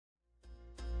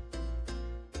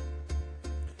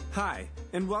Hi,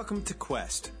 and welcome to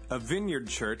Quest, a vineyard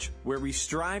church where we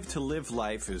strive to live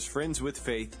life as friends with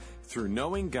faith through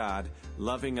knowing God,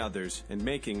 loving others, and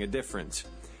making a difference.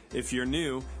 If you're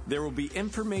new, there will be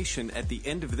information at the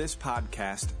end of this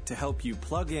podcast to help you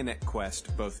plug in at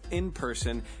Quest both in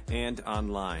person and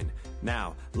online.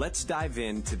 Now, let's dive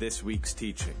into this week's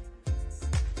teaching.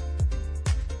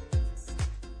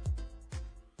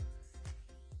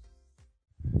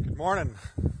 Good morning.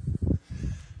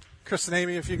 Chris and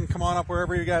Amy, if you can come on up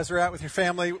wherever you guys are at with your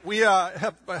family. We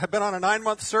have been on a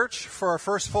 9-month search for our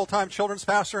first full-time children's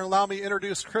pastor. And allow me to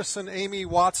introduce Chris and Amy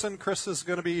Watson. Chris is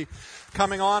going to be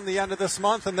coming on the end of this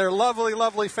month, and their lovely,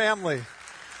 lovely family.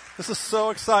 This is so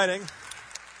exciting.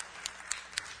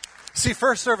 See,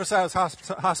 first service I was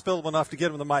hospitable enough to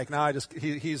get him the mic. Now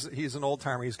he's an old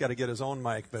timer. He's got to get his own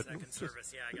mic. But second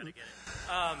service, I got to get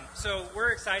it. So we're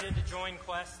excited to join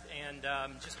Quest and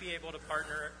just be able to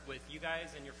partner with you guys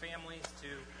and your families to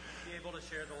be able to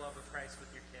share the love of Christ with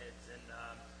your kids. And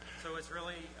so it's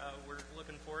really we're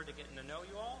looking forward to getting to know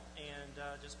you all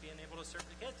and just being able to serve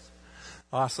the kids.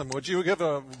 Awesome. Would you give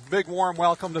a big warm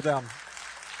welcome to them?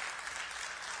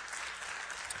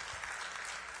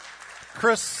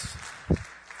 Chris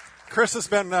has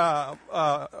been a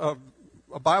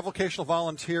bivocational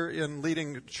volunteer in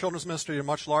leading children's ministry in a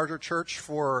much larger church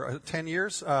for 10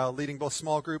 years, leading both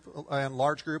small group and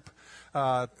large group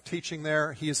teaching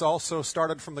there. He's also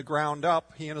started from the ground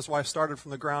up. He and his wife started from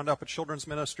the ground up a children's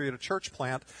ministry at a church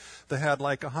plant that had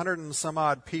like 100 and some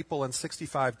odd people and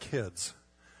 65 kids.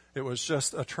 It was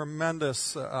just a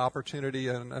tremendous opportunity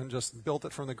and just built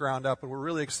it from the ground up. And we're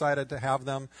really excited to have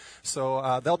them.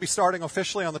 So they'll be starting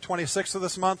officially on the 26th of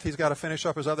this month. He's got to finish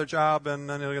up his other job, and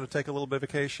then he's going to take a little bit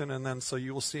of vacation. And then so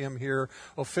you will see him here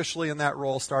officially in that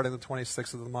role starting the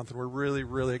 26th of the month. And we're really,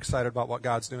 really excited about what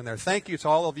God's doing there. Thank you to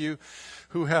all of you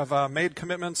who have made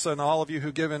commitments and all of you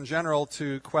who give in general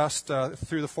to Quest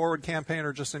through the Forward campaign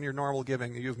or just in your normal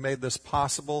giving. You've made this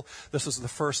possible. This is the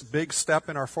first big step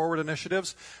in our Forward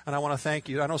initiatives. And I want to thank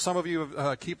you. I know some of you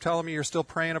keep telling me you're still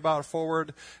praying about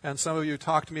Forward, and some of you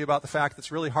talk to me about the fact that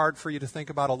it's really hard for you to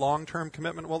think about a long-term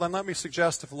commitment. Well, then let me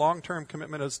suggest if long-term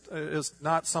commitment is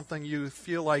not something you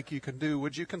feel like you can do,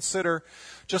 would you consider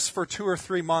just for 2 or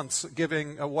 3 months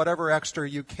giving whatever extra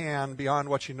you can beyond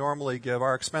what you normally give?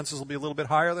 Our expenses will be a little bit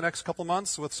higher the next couple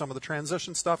months with some of the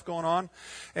transition stuff going on,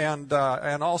 and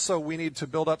also we need to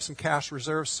build up some cash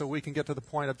reserves so we can get to the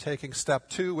point of taking step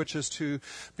 2, which is to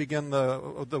begin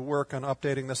the work on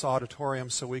updating this auditorium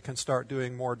so we can start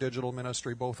doing more digital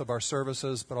ministry, both of our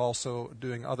services, but also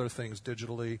doing other things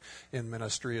digitally in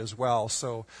ministry as well.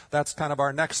 So that's kind of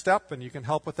our next step, and you can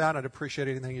help with that. I'd appreciate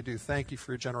anything you do. Thank you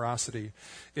for your generosity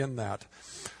in that.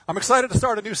 I'm excited to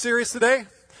start a new series today,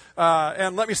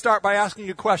 and let me start by asking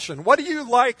you a question. What do you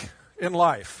like in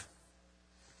life?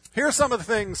 Here are some of the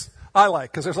things I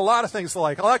like, because there's a lot of things to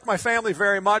like. I like my family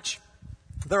very much.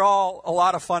 They're all a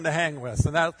lot of fun to hang with.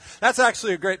 And that's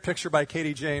actually a great picture by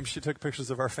Katie James. She took pictures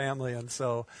of our family, and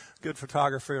so good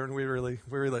photographer, and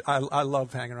I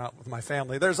love hanging out with my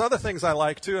family. There's other things I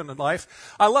like too in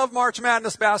life. I love March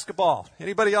Madness basketball.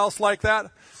 Anybody else like that?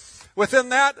 Within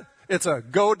that, it's a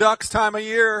Go Ducks time of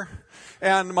year.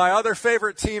 And my other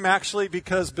favorite team, actually,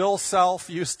 because Bill Self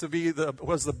was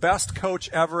the best coach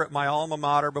ever at my alma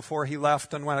mater before he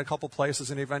left and went a couple places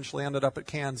and eventually ended up at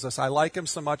Kansas. I like him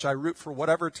so much. I root for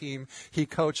whatever team he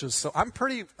coaches. So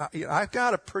I've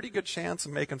got a pretty good chance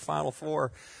of making Final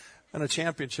Four and a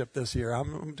championship this year.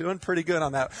 I'm doing pretty good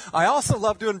on that. I also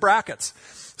love doing brackets.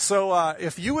 So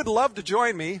if you would love to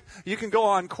join me, you can go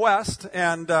on Quest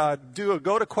and do a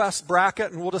Go to Quest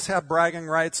bracket, and we'll just have bragging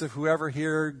rights of whoever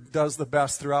here does the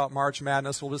best throughout March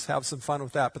Madness. We'll just have some fun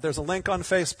with that. But there's a link on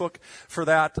Facebook for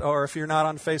that, or if you're not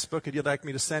on Facebook and you'd like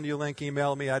me to send you a link,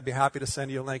 email me. I'd be happy to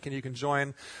send you a link, and you can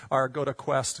join our Go to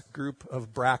Quest group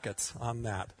of brackets on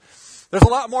that. There's a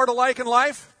lot more to like in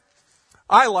life.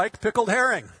 I like pickled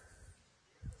herring.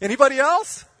 Anybody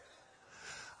else?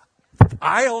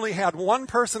 I only had one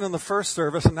person in the first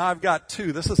service, and now I've got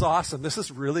 2. This is awesome. This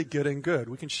is really getting good.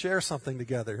 We can share something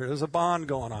together. There's a bond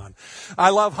going on.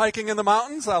 I love hiking in the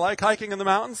mountains. I like hiking in the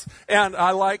mountains. And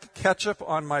I like ketchup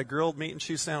on my grilled meat and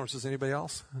cheese sandwiches. Anybody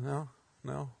else?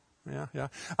 No? Yeah.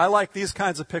 I like these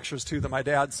kinds of pictures, too, that my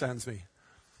dad sends me.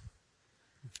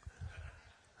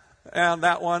 And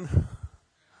that one.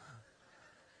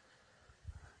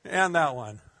 And that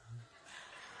one.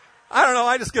 I don't know.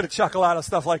 I just get a chuckle out of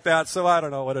stuff like that, so I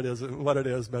don't know what it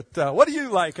is. But what do you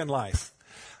like in life?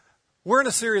 We're in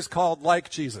a series called Like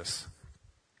Jesus.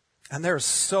 And there's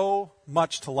so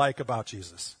much to like about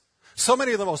Jesus. So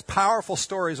many of the most powerful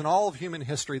stories in all of human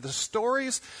history, the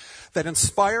stories that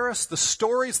inspire us, the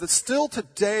stories that still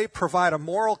today provide a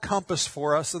moral compass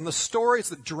for us, and the stories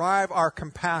that drive our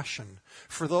compassion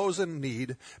for those in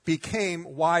need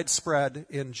became widespread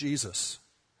in Jesus.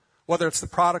 Whether it's the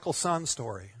prodigal son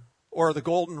story, or the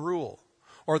golden rule,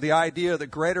 or the idea that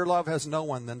greater love has no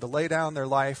one than to lay down their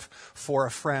life for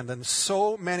a friend, and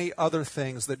so many other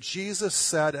things that Jesus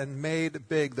said and made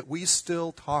big that we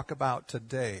still talk about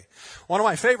today. One of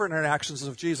my favorite interactions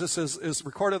of Jesus is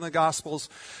recorded in the Gospels,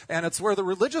 and it's where the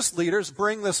religious leaders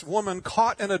bring this woman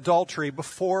caught in adultery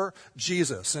before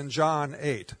Jesus in John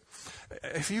 8.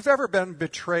 If you've ever been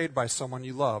betrayed by someone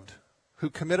you loved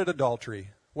who committed adultery,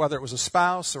 whether it was a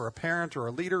spouse or a parent or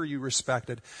a leader you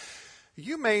respected,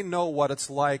 you may know what it's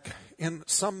like in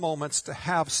some moments to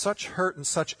have such hurt and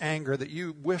such anger that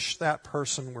you wish that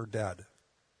person were dead.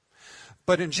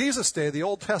 But in Jesus' day, the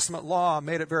Old Testament law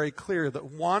made it very clear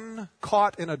that one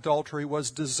caught in adultery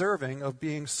was deserving of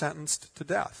being sentenced to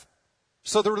death.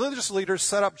 So the religious leaders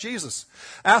set up Jesus,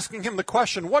 asking him the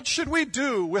question, what should we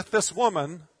do with this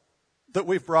woman that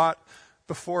we've brought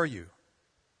before you?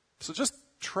 So just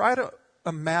try to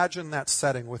imagine that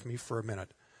setting with me for a minute.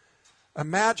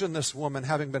 Imagine this woman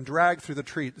having been dragged through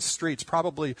the streets,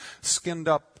 probably skinned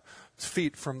up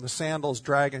feet from the sandals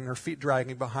dragging her feet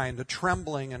dragging behind,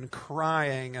 trembling and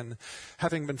crying and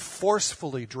having been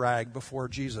forcefully dragged before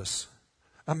Jesus.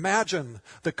 Imagine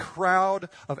the crowd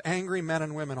of angry men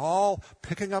and women all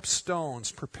picking up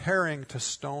stones, preparing to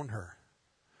stone her.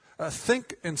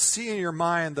 Think and see in your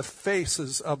mind the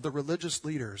faces of the religious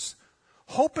leaders,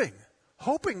 hoping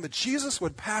that Jesus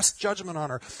would pass judgment on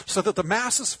her so that the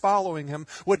masses following him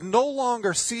would no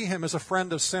longer see him as a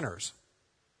friend of sinners.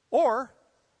 Or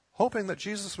hoping that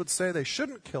Jesus would say they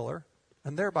shouldn't kill her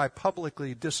and thereby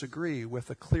publicly disagree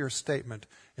with a clear statement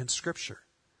in Scripture.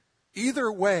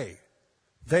 Either way,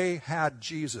 they had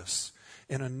Jesus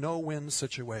in a no-win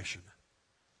situation.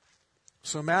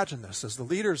 So imagine this, as the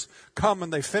leaders come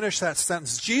and they finish that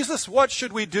sentence, Jesus, what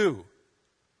should we do?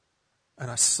 And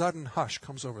a sudden hush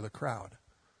comes over the crowd.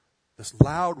 This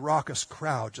loud, raucous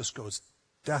crowd just goes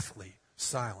deathly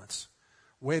silence,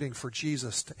 waiting for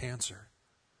Jesus to answer.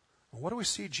 Well, what do we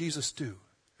see Jesus do?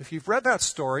 If you've read that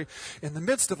story, in the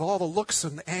midst of all the looks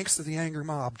and the angst of the angry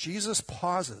mob, Jesus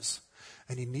pauses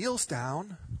and he kneels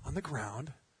down on the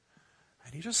ground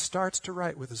and he just starts to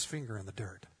write with his finger in the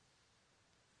dirt.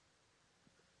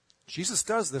 Jesus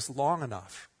does this long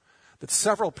enough that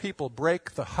several people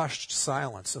break the hushed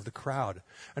silence of the crowd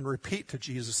and repeat to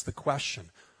Jesus the question,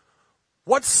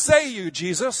 what say you,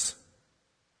 Jesus?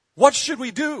 What should we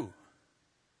do?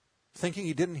 Thinking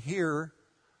he didn't hear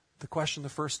the question the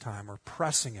first time or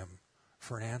pressing him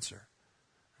for an answer.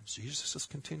 And Jesus just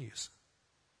continues.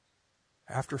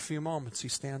 After a few moments, he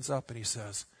stands up and he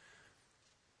says,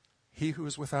 he who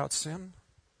is without sin,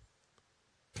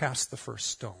 cast the first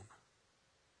stone.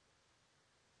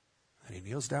 And he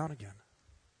kneels down again.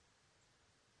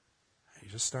 And he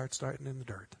just starts writing in the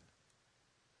dirt.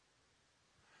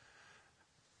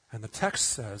 And the text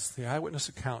says, the eyewitness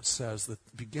account says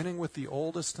that beginning with the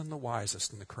oldest and the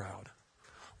wisest in the crowd,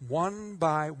 one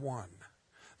by one,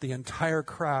 the entire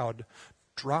crowd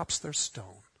drops their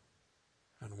stone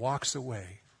and walks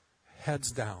away,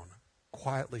 heads down,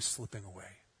 quietly slipping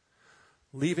away,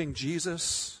 leaving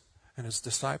Jesus and his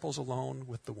disciples alone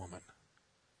with the woman.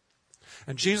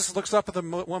 And Jesus looks up at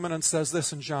the woman and says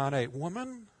this in John 8,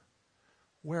 woman,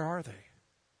 where are they?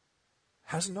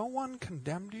 Has no one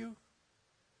condemned you?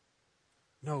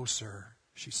 No, sir,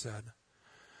 she said.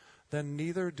 Then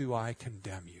neither do I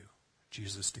condemn you,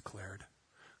 Jesus declared.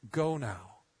 Go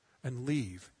now and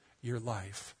leave your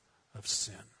life of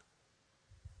sin.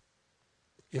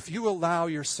 If you allow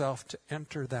yourself to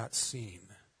enter that scene,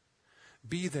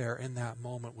 be there in that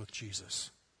moment with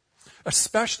Jesus.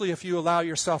 Especially if you allow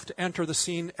yourself to enter the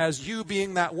scene as you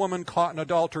being that woman caught in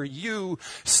adultery, you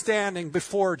standing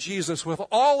before Jesus with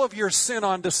all of your sin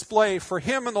on display for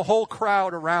him and the whole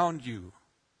crowd around you.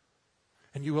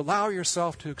 And you allow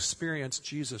yourself to experience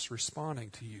Jesus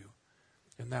responding to you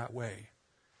in that way.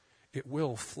 It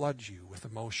will flood you with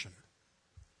emotion,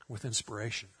 with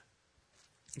inspiration.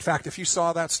 In fact, if you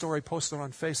saw that story posted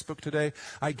on Facebook today,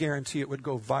 I guarantee it would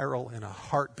go viral in a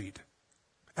heartbeat.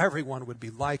 Everyone would be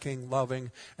liking, loving,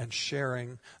 and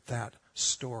sharing that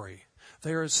story.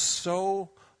 There is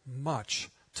so much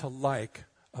to like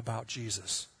about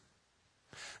Jesus.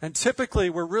 And typically,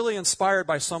 we're really inspired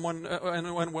by someone,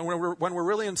 and when we're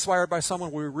really inspired by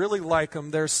someone, we really like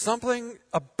them. There's something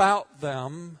about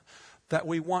them that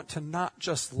we want to not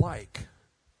just like,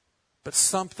 but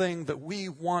something that we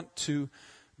want to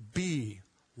be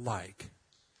like.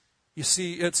 You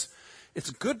see, it's it's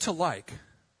good to like.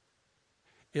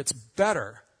 It's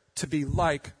better to be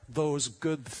like those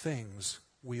good things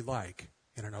we like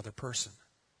in another person.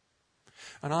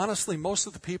 And honestly, most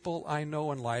of the people I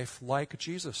know in life like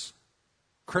Jesus.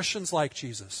 Christians like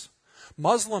Jesus.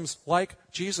 Muslims like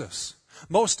Jesus.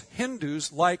 Most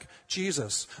Hindus like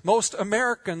Jesus. Most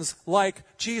Americans like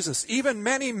Jesus. Even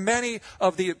many, many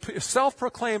of the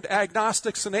self-proclaimed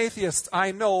agnostics and atheists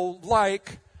I know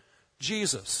like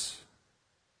Jesus.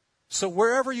 So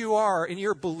wherever you are in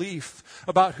your belief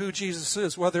about who Jesus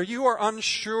is, whether you are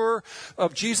unsure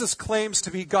of Jesus' claims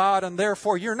to be God and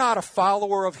therefore you're not a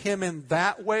follower of him in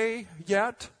that way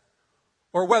yet,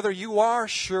 or whether you are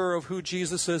sure of who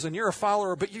Jesus is and you're a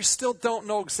follower, but you still don't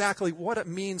know exactly what it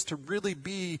means to really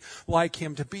be like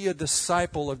him, to be a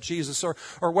disciple of Jesus,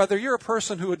 or whether you're a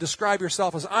person who would describe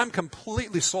yourself as, I'm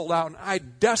completely sold out and I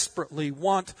desperately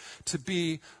want to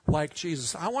be like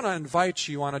Jesus. I want to invite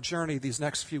you on a journey these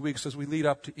next few weeks as we lead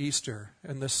up to Easter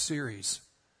in this series.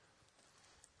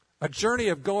 A journey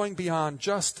of going beyond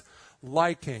just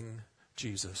liking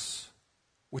Jesus,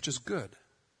 which is good,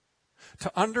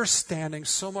 to understanding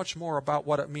so much more about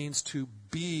what it means to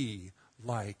be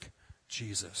like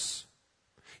Jesus.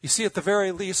 You see, at the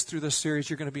very least through this series,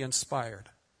 you're going to be inspired.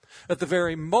 At the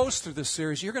very most through this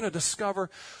series, you're going to discover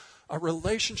a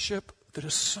relationship that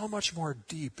is so much more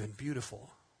deep and beautiful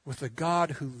with a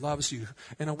God who loves you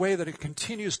in a way that it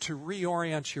continues to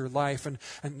reorient your life,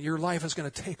 and your life is going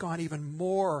to take on even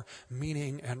more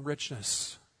meaning and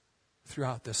richness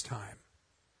throughout this time.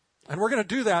 And we're going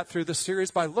to do that through this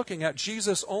series by looking at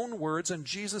Jesus' own words and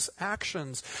Jesus'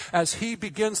 actions as he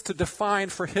begins to define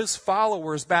for his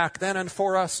followers back then and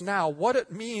for us now what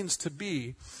it means to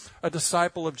be a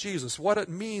disciple of Jesus, what it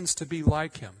means to be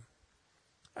like him.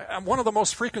 And one of the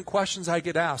most frequent questions I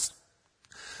get asked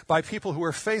by people who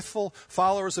are faithful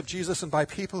followers of Jesus and by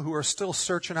people who are still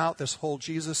searching out this whole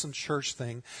Jesus and church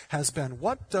thing has been,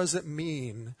 what does it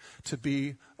mean to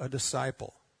be a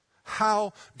disciple?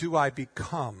 How do I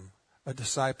become a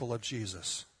disciple of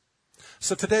Jesus?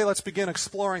 So today let's begin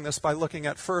exploring this by looking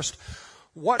at first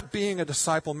what being a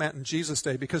disciple meant in Jesus'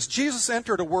 day, because Jesus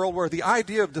entered a world where the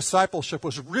idea of discipleship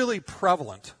was really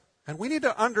prevalent. And we need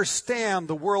to understand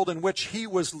the world in which he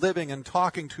was living and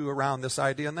talking to around this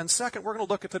idea. And then second, we're going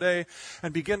to look at today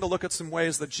and begin to look at some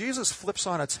ways that Jesus flips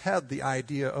on its head the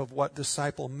idea of what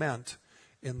disciple meant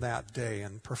in that day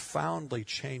and profoundly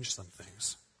changed some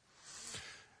things.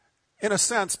 In a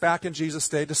sense, back in Jesus'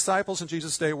 day, disciples in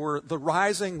Jesus' day were the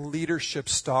rising leadership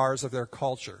stars of their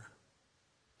culture.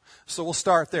 So we'll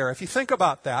start there. If you think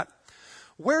about that,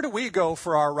 where do we go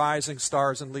for our rising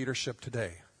stars in leadership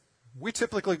today? We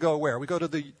typically go where? We go to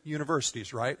the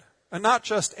universities, right? And not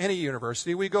just any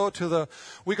university. We go to the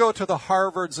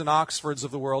Harvards and Oxfords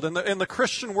of the world. In the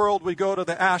Christian world, we go to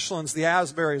the Ashlands, the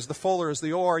Asburys, the Fullers,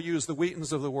 the ORUs, the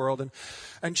Wheatons of the world.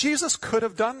 And Jesus could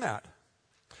have done that.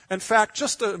 In fact,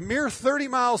 just a mere 30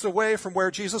 miles away from where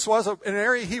Jesus was, an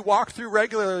area he walked through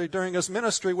regularly during his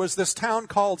ministry, was this town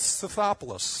called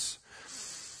Scythopolis.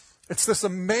 It's this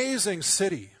amazing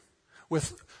city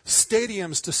with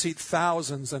stadiums to seat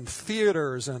thousands and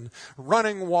theaters and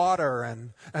running water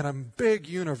and a big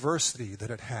university that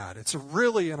it had. It's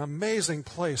really an amazing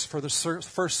place for the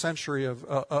first century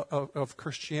of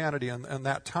Christianity and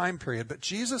that time period. But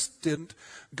Jesus didn't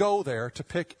go there to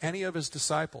pick any of his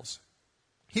disciples.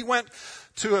 He went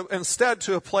instead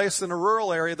to a place in a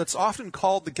rural area that's often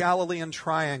called the Galilean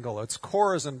Triangle. It's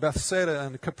Chorazin, Bethsaida,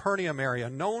 and Capernaum area,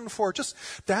 known for just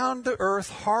down-to-earth,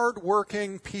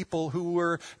 hard-working people who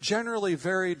were generally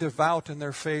very devout in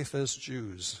their faith as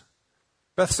Jews.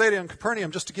 Bethsaida and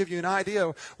Capernaum, just to give you an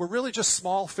idea, were really just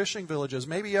small fishing villages,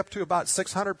 maybe up to about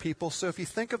 600 people. So if you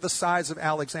think of the size of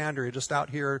Alexandria, just out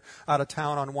of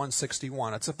town on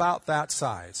 161, it's about that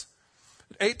size.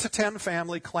 8 to 10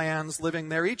 family clans living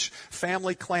there. Each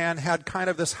family clan had kind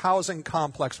of this housing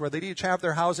complex where they'd each have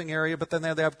their housing area, but then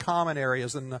they'd have common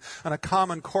areas and a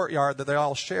common courtyard that they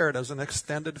all shared as an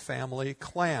extended family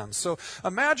clan. So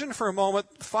imagine for a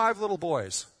moment 5 little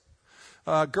boys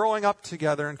growing up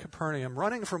together in Capernaum,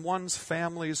 running from one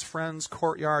family's friend's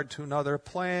courtyard to another,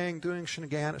 playing, doing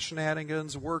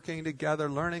shenanigans, working together,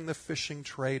 learning the fishing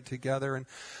trade together. And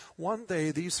one day,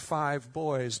 these 5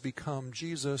 boys become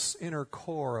Jesus' inner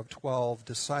core of 12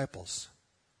 disciples.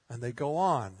 And they go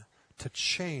on to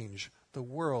change the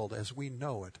world as we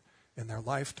know it in their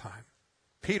lifetime.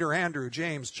 Peter, Andrew,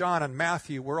 James, John, and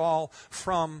Matthew were all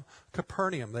from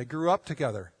Capernaum. They grew up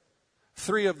together.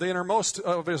 3 of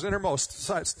his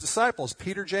innermost disciples,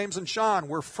 Peter, James, and John,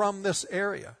 were from this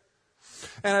area.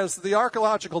 And as the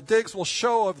archaeological digs will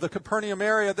show of the Capernaum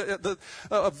area,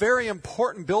 a very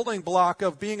important building block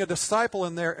of being a disciple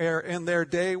in their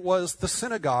day was the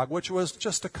synagogue, which was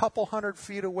just a couple 100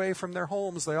 feet away from their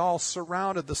homes. They all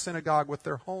surrounded the synagogue with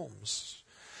their homes.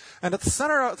 And at the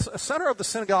center of the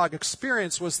synagogue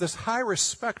experience was this high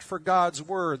respect for God's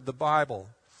Word, the Bible.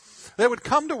 They would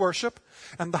come to worship,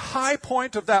 and the high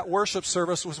point of that worship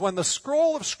service was when the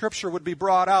scroll of Scripture would be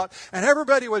brought out, and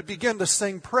everybody would begin to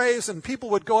sing praise, and people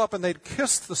would go up and they'd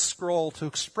kiss the scroll to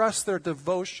express their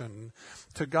devotion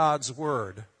to God's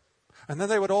Word. And then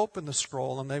they would open the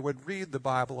scroll and they would read the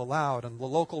Bible aloud, and the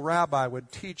local rabbi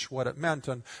would teach what it meant,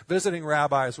 and visiting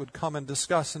rabbis would come and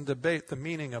discuss and debate the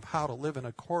meaning of how to live in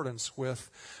accordance with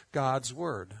God's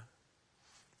Word.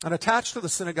 And attached to the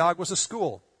synagogue was a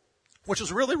school, which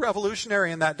was really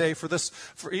revolutionary in that day for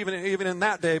even in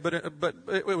that day, but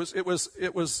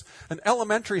it was an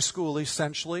elementary school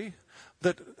essentially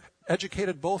that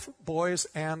educated both boys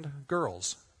and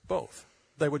girls, both.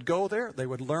 They would go there, they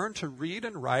would learn to read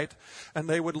and write, and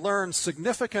they would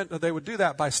do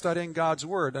that by studying God's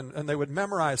Word, and they would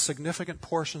memorize significant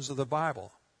portions of the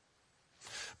Bible.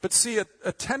 But see,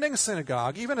 attending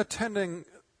synagogue, even attending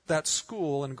that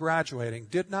school and graduating,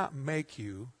 did not make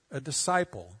you a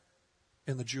disciple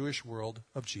in the Jewish world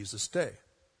of Jesus' day.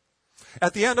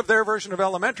 At the end of their version of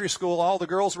elementary school, all the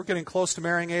girls were getting close to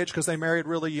marrying age because they married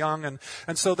really young,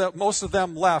 and so that most of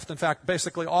them left. In fact,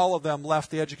 basically all of them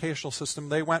left the educational system.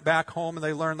 They went back home and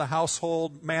they learned the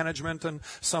household management and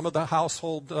some of the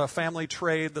household family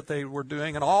trade that they were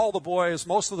doing. And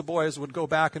most of the boys would go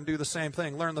back and do the same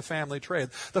thing, learn the family trade.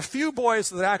 The few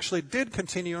boys that actually did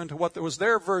continue into what was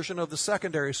their version of the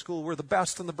secondary school were the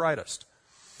best and the brightest.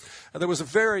 And it was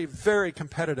very, very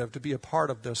competitive to be a part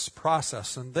of this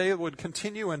process. And they would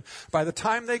continue, and by the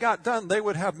time they got done, they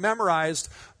would have memorized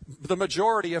the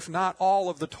majority, if not all,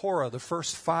 of the Torah, the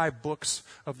first 5 books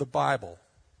of the Bible.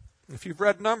 If you've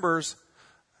read Numbers,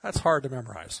 that's hard to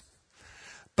memorize.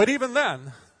 But even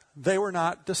then, they were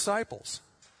not disciples.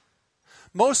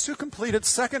 Most who completed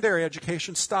secondary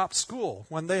education stopped school.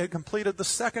 When they had completed the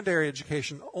secondary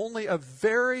education, only a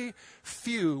very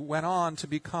few went on to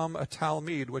become a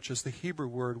talmid, which is the Hebrew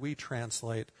word we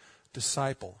translate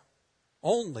disciple.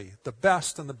 Only the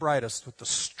best and the brightest with the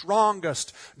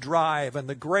strongest drive and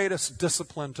the greatest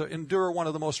discipline to endure one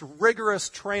of the most rigorous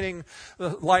training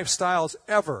lifestyles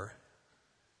ever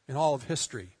in all of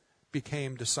history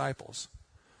became disciples.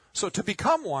 So to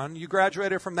become one, you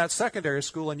graduated from that secondary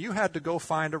school and you had to go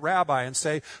find a rabbi and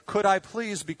say, could I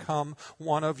please become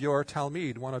one of your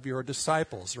talmid, one of your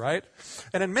disciples, right?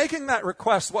 And in making that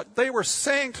request, what they were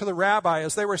saying to the rabbi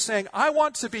is they were saying, I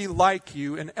want to be like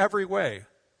you in every way.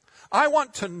 I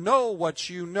want to know what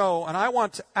you know, and I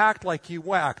want to act like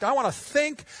you act. I want to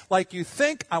think like you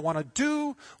think. I want to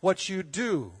do what you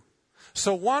do.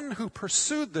 So one who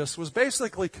pursued this was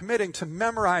basically committing to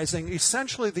memorizing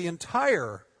essentially the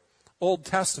entire Old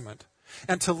Testament,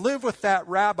 and to live with that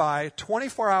rabbi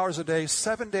 24 hours a day,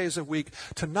 7 days a week,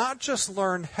 to not just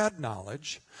learn head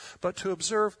knowledge, but to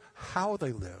observe how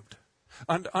they lived,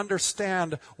 and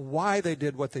understand why they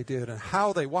did what they did, and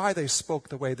why they spoke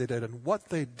the way they did, and what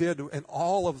they did in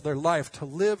all of their life to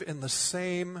live in the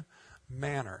same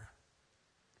manner.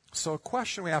 So a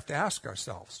question we have to ask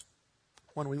ourselves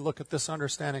when we look at this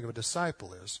understanding of a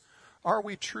disciple is, are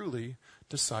we truly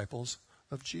disciples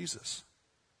of Jesus?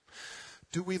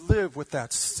 Do we live with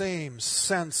that same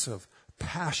sense of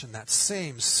passion, that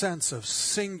same sense of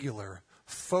singular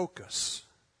focus?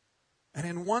 And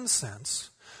in one sense,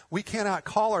 we cannot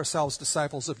call ourselves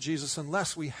disciples of Jesus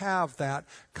unless we have that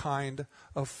kind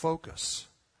of focus.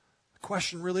 The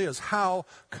question really is, how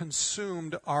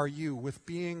consumed are you with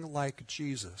being like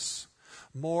Jesus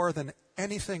more than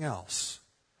anything else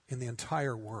in the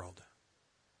entire world?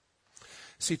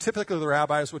 See, typically the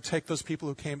rabbis would take those people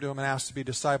who came to them and asked to be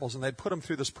disciples, and they'd put them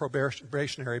through this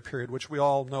probationary period, which we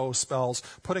all know spells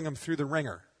putting them through the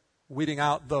ringer, weeding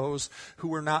out those who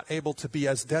were not able to be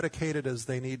as dedicated as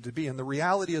they need to be. And the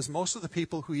reality is most of the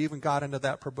people who even got into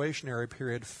that probationary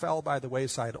period fell by the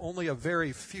wayside. Only a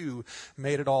very few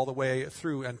made it all the way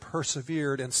through and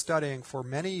persevered in studying for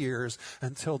many years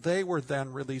until they were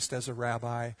then released as a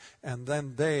rabbi, and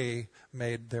then they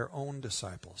made their own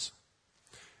disciples.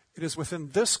 It is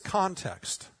within this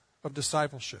context of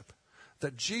discipleship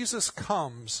that Jesus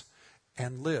comes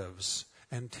and lives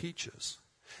and teaches.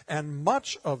 And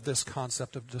much of this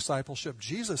concept of discipleship,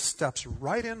 Jesus steps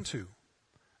right into,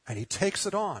 and he takes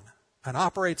it on and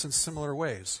operates in similar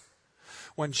ways.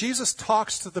 When Jesus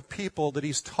talks to the people that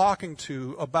he's talking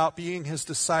to about being his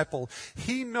disciple,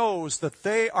 he knows that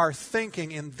they are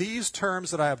thinking in these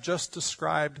terms that I have just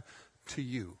described to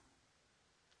you.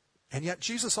 And yet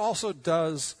Jesus also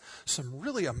does some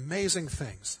really amazing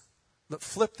things that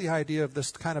flip the idea of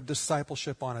this kind of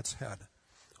discipleship on its head.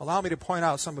 Allow me to point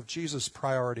out some of Jesus'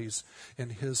 priorities in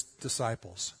his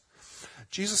disciples.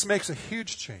 Jesus makes a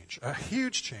huge change.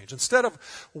 Instead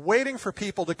of waiting for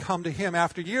people to come to him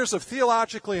after years of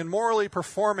theologically and morally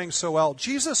performing so well,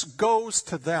 Jesus goes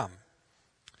to them.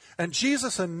 And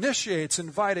Jesus initiates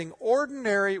inviting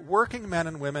ordinary working men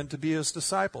and women to be his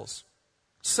disciples,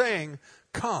 saying,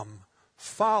 "Come,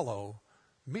 follow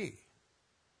me."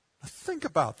 Now think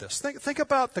about this. Think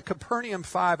about the Capernaum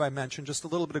 5 I mentioned just a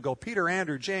little bit ago. Peter,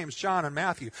 Andrew, James, John, and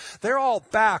Matthew. They're all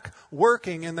back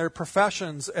working in their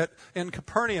professions in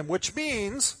Capernaum, which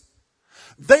means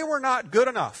they were not good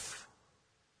enough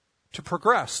to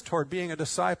progress toward being a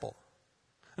disciple.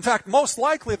 In fact, most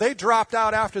likely they dropped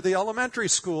out after the elementary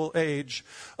school age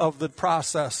of the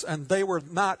process, and they were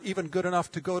not even good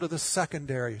enough to go to the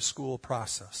secondary school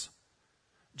process.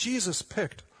 Jesus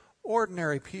picked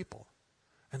ordinary people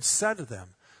and said to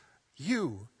them,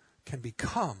 "You can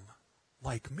become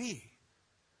like me."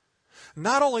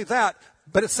 Not only that,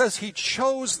 but it says he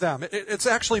chose them. It's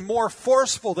actually more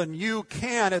forceful than "you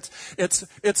can."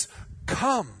 It's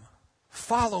 "come,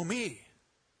 follow me."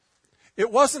 It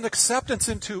wasn't acceptance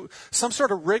into some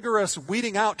sort of rigorous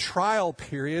weeding out trial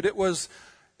period. It was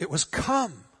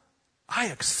 "come, I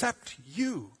accept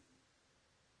you."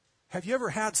 Have you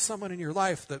ever had someone in your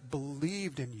life that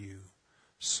believed in you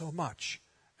so much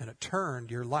and it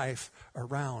turned your life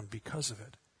around because of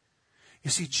it? You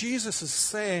see, Jesus is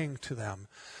saying to them,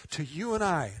 to you and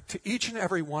I, to each and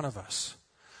every one of us,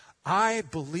 "I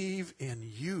believe in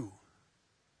you.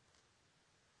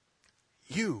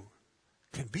 You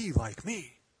can be like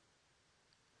me.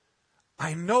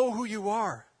 I know who you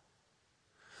are,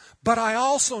 but I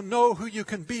also know who you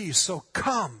can be, so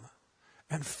come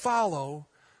and follow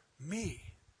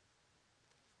me."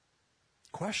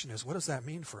 Question is, what does that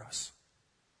mean for us?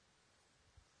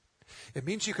 It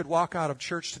means you could walk out of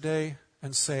church today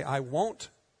and say, "I won't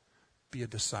be a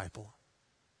disciple."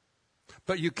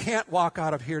 But you can't walk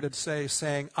out of here today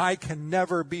saying, "I can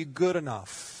never be good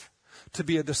enough to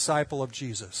be a disciple of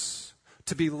Jesus,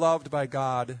 to be loved by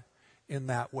God in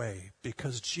that way."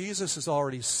 Because Jesus has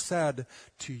already said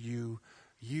to you,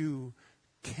 "You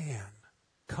can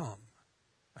come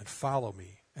and follow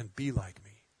me and be like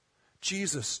me."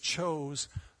 Jesus chose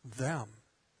them.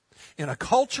 In a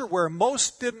culture where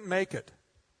most didn't make it,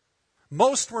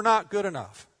 most were not good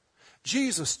enough,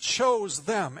 Jesus chose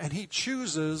them, and he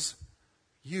chooses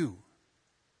you.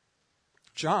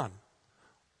 John,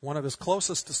 one of his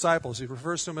closest disciples, he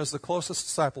refers to him as the closest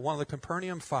disciple, one of the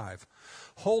Capernaum 5,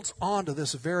 holds on to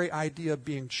this very idea of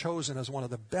being chosen as one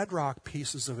of the bedrock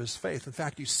pieces of his faith. In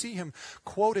fact, you see him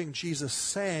quoting Jesus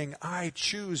saying, "I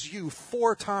choose you,"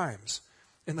 4 times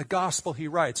in the gospel he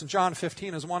writes. And John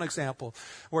 15 is one example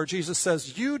where Jesus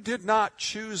says, "You did not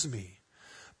choose me,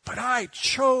 but I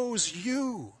chose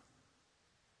you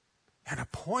and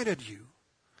appointed you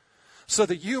so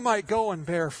that you might go and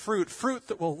bear fruit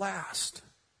that will last.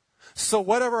 So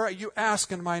whatever you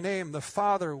ask in my name, the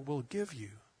Father will give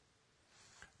you."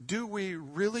 Do we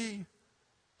really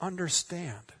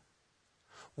understand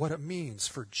what it means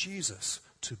for Jesus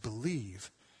to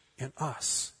believe in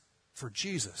us, for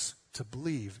Jesus to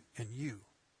believe in you?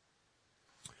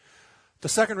 The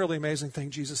second really amazing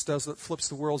thing Jesus does that flips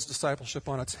the world's discipleship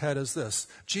on its head is this.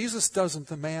 Jesus doesn't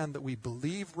demand that we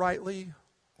believe rightly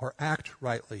or act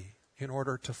rightly in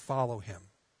order to follow him,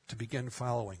 to begin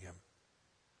following him.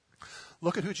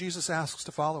 Look at who Jesus asks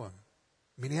to follow him.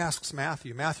 I mean, he asks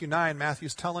Matthew. Matthew 9,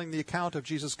 Matthew's telling the account of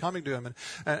Jesus coming to him.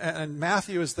 And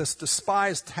Matthew is this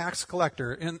despised tax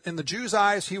collector. In the Jews'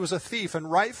 eyes, he was a thief, and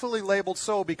rightfully labeled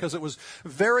so because it was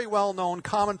very well-known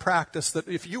common practice that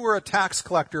if you were a tax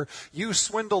collector, you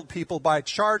swindled people by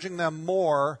charging them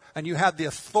more, and you had the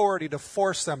authority to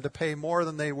force them to pay more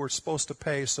than they were supposed to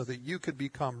pay so that you could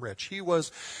become rich. He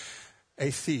was a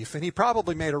thief, and he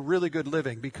probably made a really good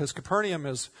living because Capernaum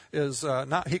is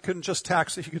not. He couldn't just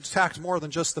tax. He could tax more than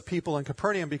just the people in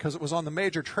Capernaum because it was on the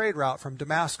major trade route from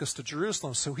Damascus to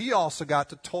Jerusalem. So he also got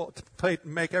to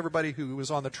make everybody who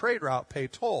was on the trade route pay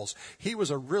tolls. He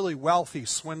was a really wealthy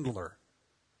swindler,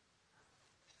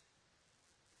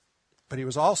 but he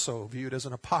was also viewed as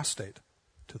an apostate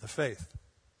to the faith.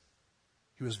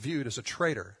 He was viewed as a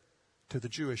traitor to the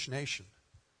Jewish nation.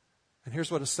 And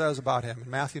here's what it says about him in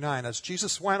Matthew 9. As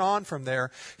Jesus went on from there,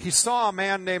 he saw a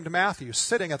man named Matthew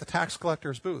sitting at the tax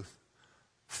collector's booth.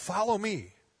 "Follow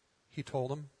me," he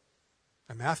told him.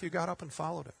 And Matthew got up and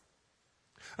followed him.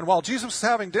 And while Jesus was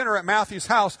having dinner at Matthew's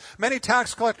house, many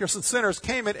tax collectors and sinners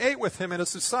came and ate with him and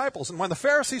his disciples. And when the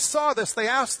Pharisees saw this, they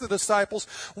asked the disciples,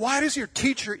 "Why does your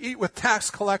teacher eat with tax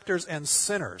collectors and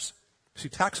sinners?" See,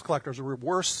 tax collectors were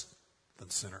worse than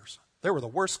sinners. They were the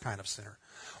worst kind of sinner.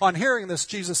 On hearing this,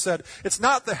 Jesus said, "It's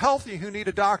not the healthy who need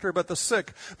a doctor, but the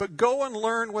sick. But go and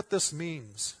learn what this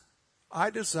means. I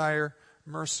desire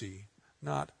mercy,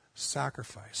 not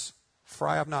sacrifice. For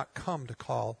I have not come to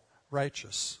call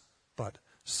righteous, but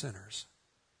sinners."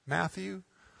 Matthew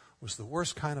was the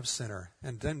worst kind of sinner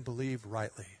and didn't believe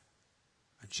rightly.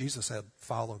 And Jesus said,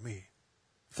 "Follow me."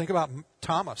 Think about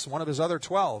Thomas, one of his other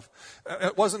 12.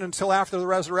 It wasn't until after the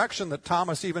resurrection that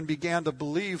Thomas even began to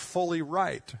believe fully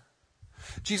right.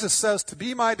 Jesus says, to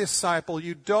be my disciple,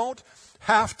 you don't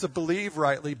have to believe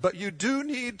rightly, but you do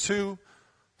need to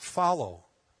follow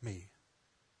me.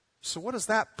 So what does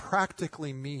that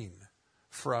practically mean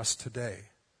for us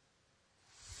today?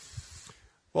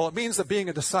 Well, it means that being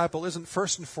a disciple isn't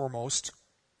first and foremost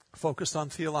focused on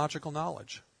theological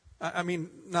knowledge.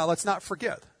 Now let's not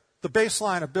forget. The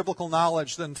baseline of biblical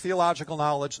knowledge and theological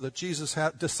knowledge that Jesus'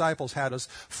 disciples had is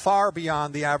far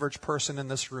beyond the average person in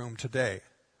this room today.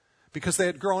 Because they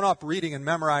had grown up reading and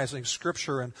memorizing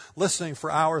Scripture and listening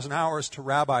for hours and hours to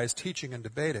rabbis teaching and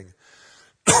debating.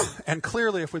 And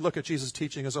clearly, if we look at Jesus'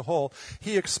 teaching as a whole,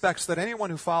 he expects that anyone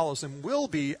who follows him will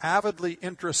be avidly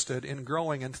interested in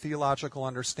growing in theological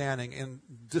understanding, in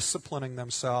disciplining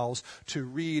themselves to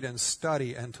read and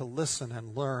study and to listen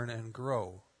and learn and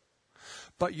grow.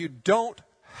 But you don't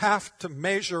have to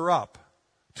measure up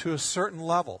to a certain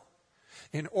level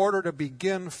in order to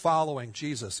begin following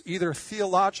Jesus, either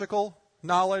theological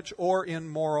knowledge or in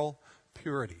moral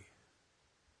purity.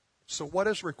 So what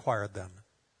is required then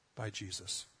by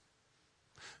Jesus?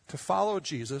 To follow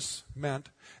Jesus meant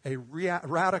a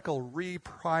radical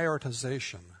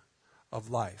reprioritization of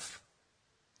life.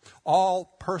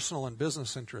 All personal and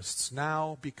business interests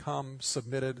now become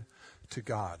submitted to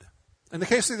God. In the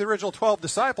case of the original 12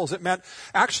 disciples, it meant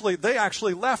they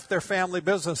actually left their family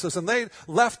businesses and they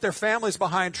left their families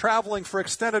behind, traveling for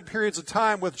extended periods of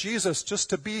time with Jesus just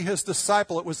to be his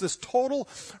disciple. It was this total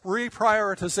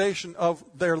reprioritization of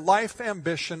their life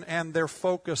ambition and their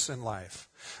focus in life.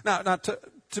 Now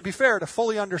to be fair, to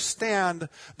fully understand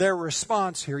their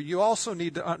response here, you also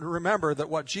need to remember that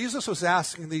what Jesus was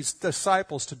asking these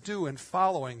disciples to do in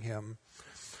following him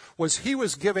was he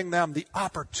was giving them the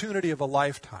opportunity of a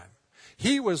lifetime.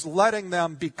 He was letting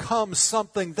them become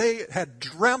something they had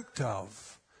dreamt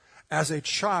of as a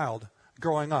child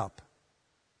growing up,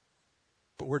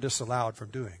 but were disallowed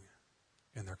from doing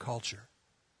in their culture.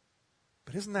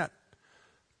 But isn't that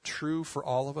true for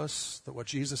all of us, that what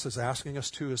Jesus is asking us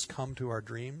to is come to our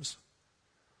dreams?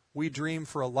 We dream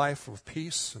for a life of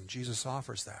peace, and Jesus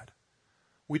offers that.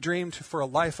 We dream for a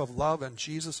life of love, and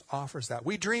Jesus offers that.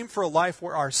 We dream for a life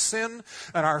where our sin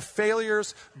and our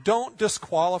failures don't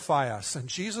disqualify us, and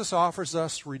Jesus offers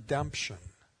us redemption.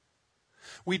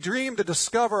 We dream to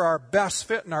discover our best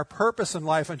fit and our purpose in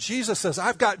life, and Jesus says,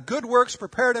 I've got good works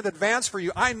prepared in advance for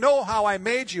you. I know how I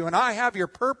made you, and I have your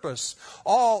purpose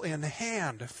all in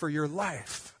hand for your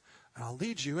life, and I'll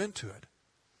lead you into it.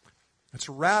 It's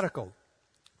radical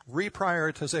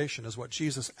reprioritization is what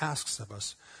Jesus asks of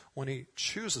us when he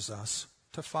chooses us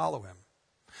to follow him.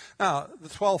 Now, the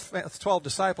 12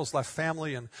 disciples left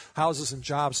family and houses and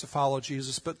jobs to follow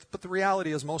Jesus, but the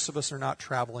reality is most of us are not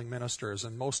traveling ministers,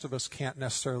 and most of us can't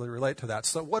necessarily relate to that.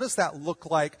 So what does that look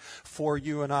like for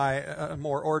you and I,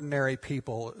 more ordinary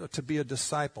people, to be a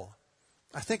disciple?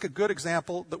 I think a good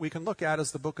example that we can look at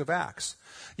is the book of Acts.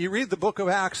 You read the book of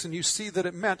Acts and you see that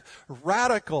it meant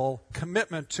radical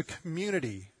commitment to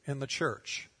community in the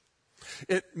church.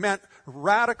 It meant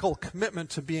radical commitment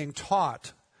to being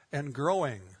taught and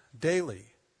growing daily.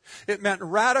 It meant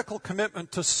radical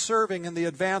commitment to serving in the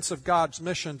advance of God's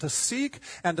mission, to seek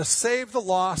and to save the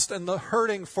lost and the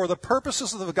hurting for the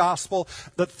purposes of the gospel,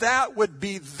 that would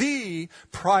be the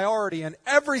priority in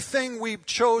everything we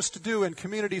chose to do in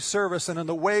community service and in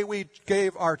the way we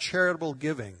gave our charitable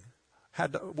giving.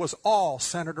 Was all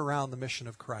centered around the mission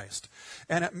of Christ.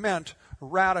 And it meant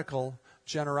radical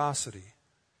generosity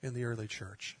in the early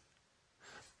church.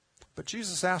 But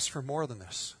Jesus asked for more than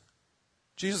this.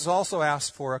 Jesus also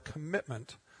asked for a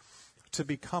commitment to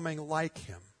becoming like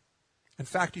him. In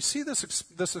fact, you see this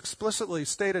explicitly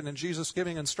stated in Jesus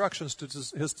giving instructions to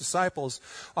his disciples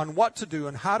on what to do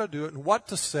and how to do it and what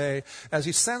to say as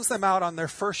he sends them out on their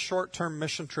first short-term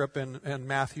mission trip in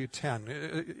Matthew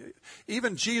 10.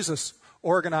 Even Jesus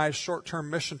organized short-term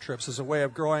mission trips as a way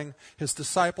of growing his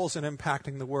disciples and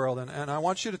impacting the world. And I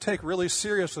want you to take really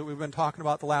seriously what we've been talking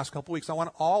about the last couple weeks. I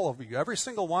want all of you, every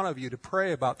single one of you, to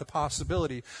pray about the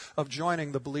possibility of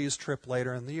joining the Belize trip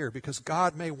later in the year, because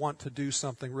God may want to do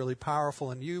something really powerful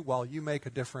in you while you make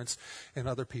a difference in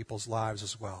other people's lives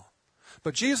as well.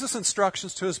 But Jesus'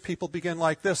 instructions to his people begin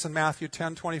like this in Matthew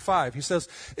 10:25. He says,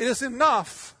 "It is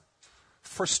enough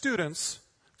for students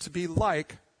to be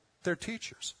like their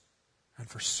teachers, and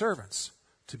for servants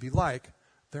to be like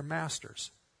their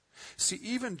masters." See,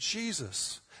 even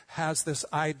Jesus has this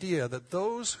idea that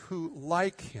those who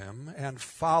like him and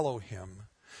follow him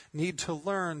need to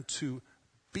learn to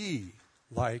be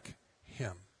like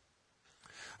him.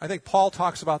 I think Paul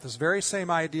talks about this very same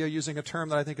idea using a term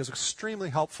that I think is extremely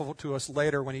helpful to us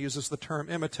later when he uses the term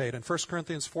imitate. In 1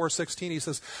 Corinthians 4:16, he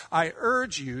says, "I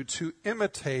urge you to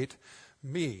imitate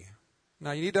me." Now,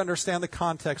 you need to understand the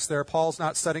context there. Paul's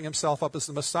not setting himself up as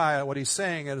the Messiah. What he's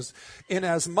saying is,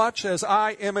 inasmuch as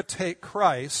I imitate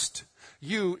Christ,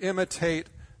 you imitate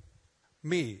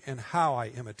me and how I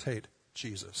imitate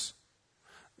Jesus.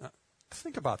 Now,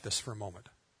 think about this for a moment.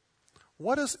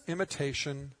 What does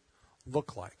imitation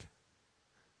look like?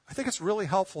 I think it's really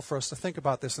helpful for us to think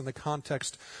about this in the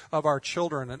context of our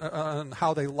children and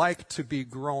how they like to be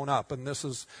grown up. And this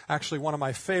is actually one of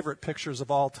my favorite pictures of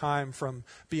all time from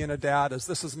being a dad.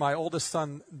 This is my oldest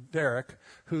son, Derek,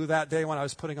 who that day when I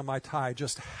was putting on my tie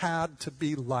just had to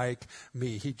be like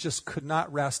me. He just could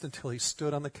not rest until he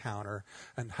stood on the counter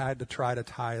and had to try to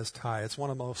tie his tie. It's one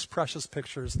of the most precious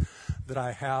pictures that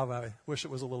I have. I wish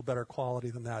it was a little better quality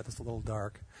than that. It's a little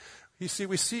dark. You see,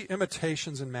 we see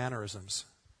imitations and mannerisms,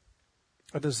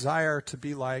 a desire to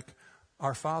be like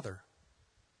our Father.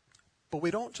 But we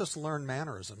don't just learn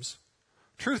mannerisms.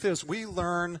 Truth is, we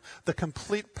learn the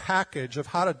complete package of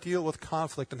how to deal with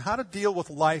conflict and how to deal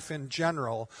with life in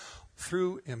general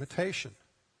through imitation.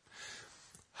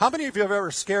 How many of you have ever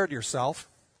scared yourself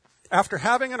after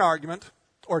having an argument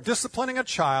or disciplining a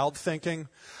child thinking,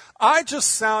 I just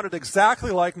sounded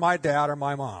exactly like my dad or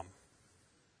my mom?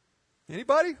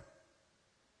 Anybody?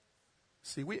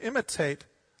 See, we imitate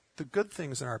the good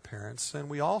things in our parents, and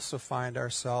we also find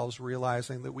ourselves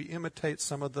realizing that we imitate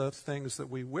some of the things that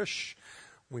we wish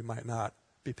we might not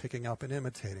be picking up and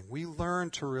imitating. We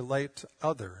learn to relate to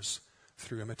others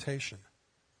through imitation.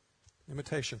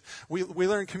 Imitation. We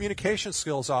learn communication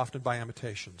skills often by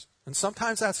imitations. And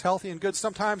sometimes that's healthy and good.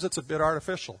 Sometimes it's a bit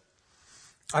artificial.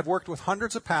 I've worked with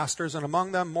hundreds of pastors, and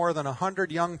among them more than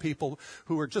 100 young people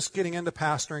who are just getting into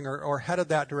pastoring or headed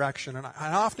that direction. And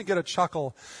I often get a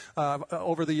chuckle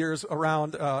over the years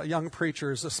around young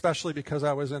preachers, especially because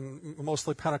I was in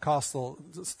mostly Pentecostal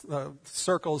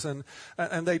circles, and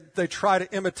they try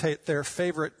to imitate their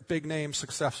favorite big-name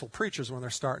successful preachers when they're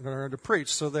starting to learn to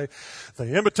preach. So they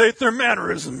imitate their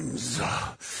mannerisms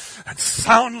and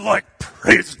sound like,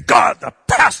 praise God, the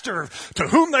pastor to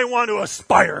whom they want to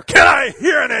aspire. Can I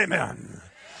hear an amen?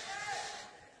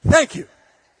 Thank you.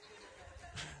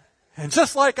 And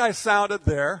just like I sounded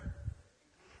there,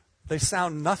 they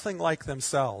sound nothing like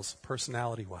themselves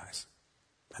personality-wise.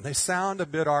 And they sound a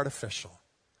bit artificial.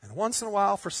 And once in a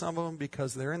while, for some of them,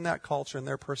 because they're in that culture and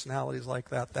their personalities like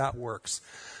that, that works.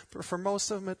 But for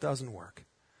most of them, it doesn't work.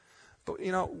 But,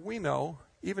 we know,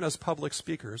 even as public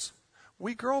speakers,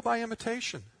 we grow by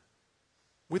imitation.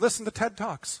 We listen to TED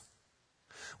Talks.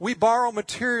 We borrow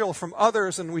material from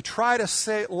others and we try to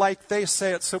say it like they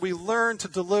say it, so we learn to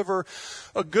deliver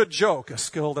a good joke, a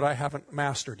skill that I haven't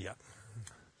mastered yet.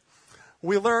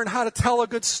 We learn how to tell a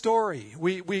good story.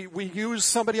 We use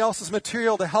somebody else's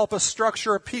material to help us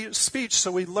structure a speech,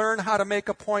 so we learn how to make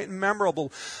a point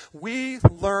memorable. We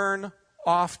learn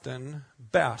often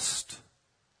best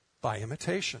by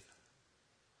imitation.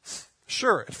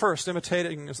 Sure, at first,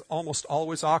 imitating is almost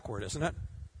always awkward, isn't it?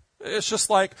 It's just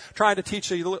like trying to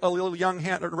teach a little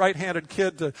right-handed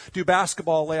kid to do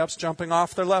basketball layups jumping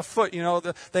off their left foot.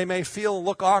 They may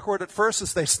look awkward at first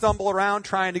as they stumble around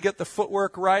trying to get the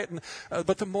footwork right.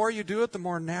 But the more you do it, the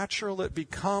more natural it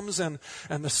becomes, and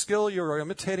the skill you're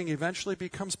imitating eventually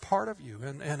becomes part of you.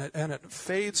 And it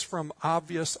fades from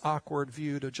obvious awkward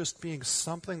view to just being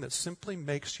something that simply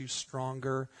makes you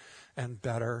stronger and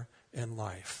better in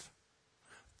life.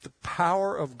 The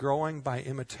power of growing by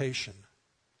imitation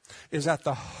is at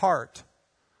the heart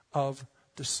of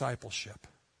discipleship.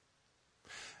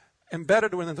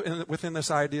 Embedded within this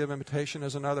idea of imitation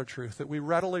is another truth that we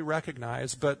readily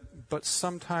recognize, but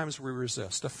sometimes we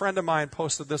resist. A friend of mine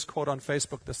posted this quote on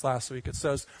Facebook this last week. It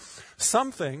says,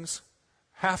 "Some things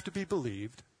have to be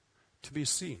believed to be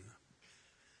seen."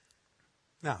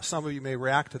 Now, some of you may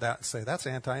react to that and say, that's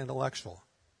anti-intellectual.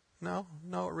 No,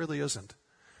 it really isn't.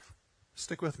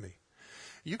 Stick with me.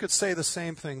 You could say the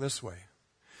same thing this way.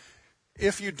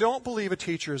 If you don't believe a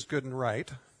teacher is good and right,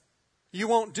 you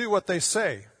won't do what they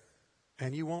say,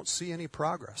 and you won't see any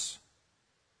progress.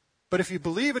 But if you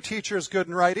believe a teacher is good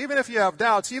and right, even if you have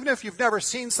doubts, even if you've never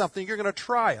seen something, you're going to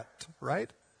try it, right?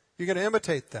 You're going to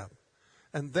imitate them.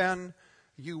 And then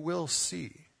you will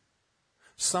see.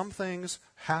 Some things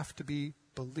have to be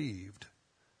believed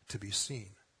to be seen.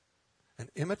 And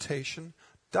imitation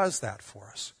does that for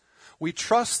us. We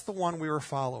trust the one we are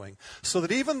following, so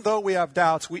that even though we have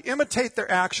doubts, we imitate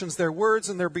their actions, their words,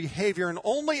 and their behavior, and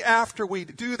only after we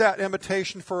do that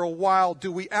imitation for a while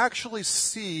do we actually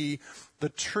see the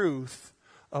truth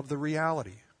of the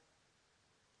reality.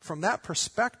 From that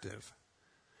perspective,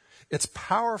 it's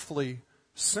powerfully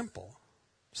simple.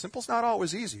 Simple's not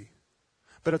always easy,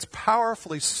 but it's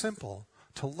powerfully simple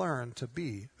to learn to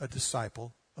be a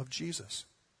disciple of Jesus.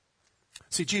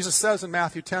 See, Jesus says in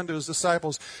Matthew 10 to his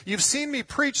disciples, "You've seen me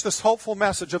preach this hopeful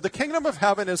message of the kingdom of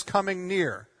heaven is coming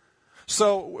near."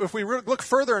 So if we look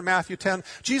further in Matthew 10,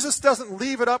 Jesus doesn't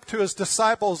leave it up to his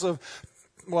disciples of,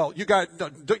 well, you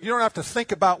don't have to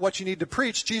think about what you need to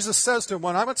preach. Jesus says to them,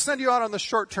 when I'm going to send you out on this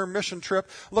short-term mission trip,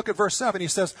 look at verse 7. He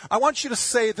says, I want you to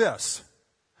say this,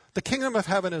 the kingdom of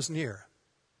heaven is near.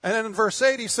 And then in verse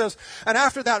 8 he says, and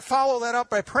after that, follow that up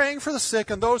by praying for the sick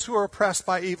and those who are oppressed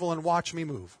by evil and watch me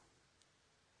move.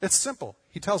 It's simple.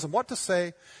 He tells them what to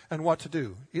say and what to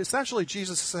do. Essentially,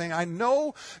 Jesus is saying, I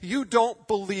know you don't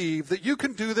believe that you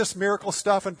can do this miracle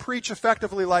stuff and preach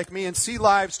effectively like me and see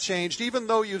lives changed, even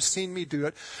though you've seen me do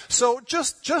it. So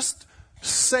just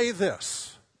say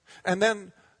this, and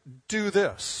then do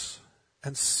this,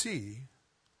 and see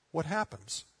what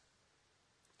happens.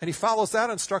 And he follows that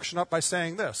instruction up by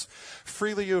saying this,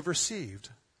 freely you have received,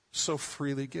 so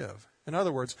freely give. In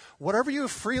other words, whatever you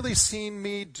have freely seen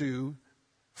me do,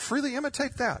 freely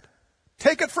imitate that.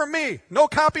 Take it from me. No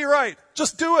copyright.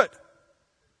 Just do it.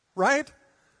 Right?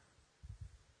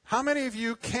 How many of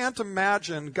you can't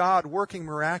imagine God working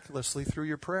miraculously through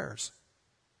your prayers?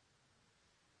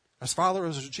 As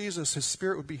followers of Jesus, his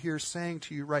Spirit would be here saying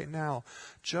to you right now,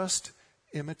 just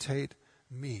imitate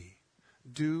me.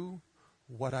 Do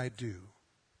what I do.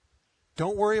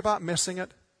 Don't worry about missing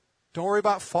it. Don't worry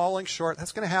about falling short.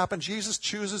 That's going to happen. Jesus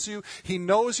chooses you. He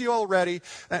knows you already.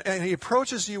 And he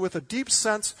approaches you with a deep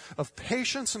sense of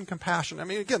patience and compassion. I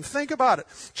mean, again, think about it.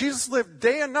 Jesus lived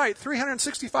day and night,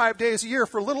 365 days a year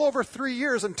for a little over 3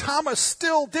 years. And Thomas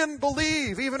still didn't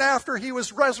believe, even after he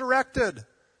was resurrected.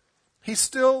 He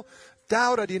still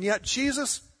doubted. And yet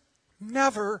Jesus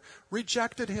never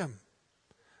rejected him.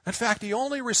 In fact, he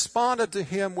only responded to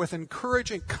him with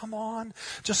encouraging, come on,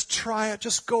 just try it,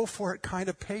 just go for it kind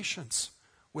of patience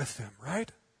with him,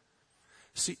 right?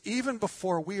 See, even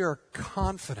before we are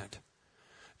confident,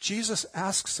 Jesus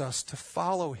asks us to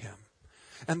follow him.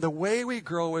 And the way we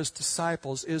grow as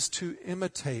disciples is to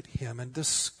imitate him and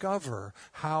discover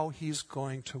how he's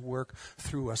going to work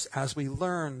through us as we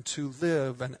learn to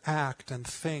live and act and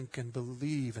think and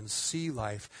believe and see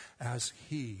life as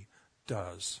he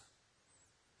does.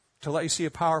 To let you see a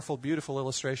powerful, beautiful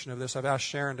illustration of this, I've asked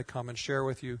Sharon to come and share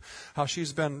with you how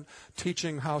she's been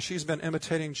teaching, how she's been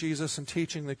imitating Jesus and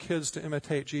teaching the kids to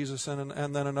imitate Jesus, and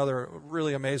then another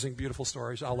really amazing, beautiful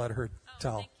stories I'll let her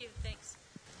tell. Thank you. Thanks.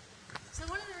 So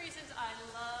one of the reasons I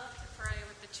love to pray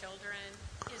with the children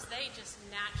is they just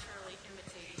naturally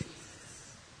imitate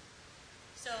Jesus.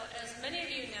 So as many of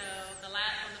you know,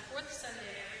 on the fourth Sunday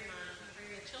of every month, we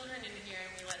bring the children in here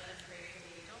and we let them pray for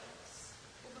the adults.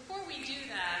 Well, before we do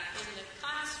that, in the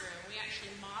classroom, we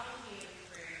actually model healing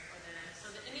prayer for them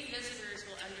so that any visitors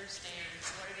will understand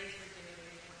what it is we're doing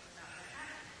and what's about to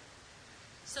happen.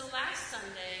 So last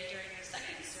Sunday, during the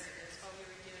second service, while we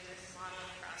were doing this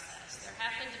modeling process, there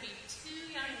happened to be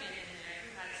 2 young men in there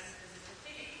who had some physical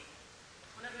pain.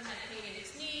 One of them had pain in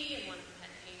his knee and one of them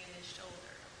had pain in his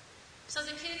shoulder. So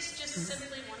the kids just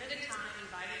simply, one at a time,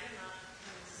 invited them up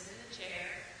and would sit in a chair.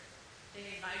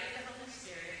 They invited the Holy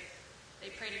Spirit. They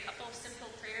prayed a couple of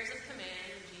simple prayers of command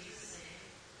in Jesus' name.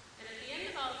 And at the end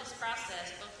of all this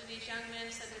process, both of these young men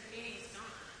said their pain was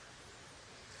gone.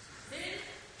 Then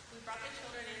we brought the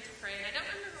children in to pray. And I don't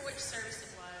remember which service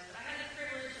it was, but I had the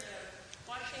privilege of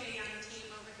watching a young team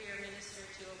over here minister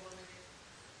to a woman.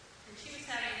 And she was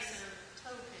having some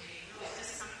toe pain,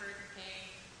 discomfort and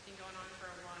pain, been going on for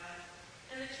a while.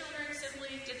 And the children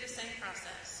simply did the same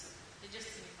process. They just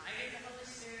invited the Holy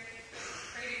Spirit,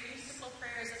 prayed a few simple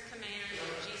prayers of command in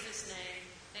Jesus' name.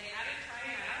 They had it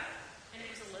tried out, and it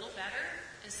was a little better.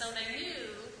 And so they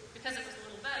knew, because it was a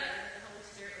little better, that the Holy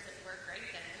Spirit was at work right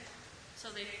then. So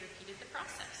they repeated the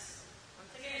process. Once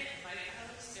again, invited the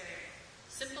Holy Spirit.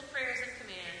 Simple prayers of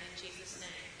command in Jesus'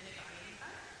 name, and it got any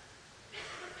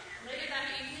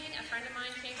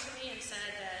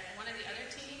said that one of the other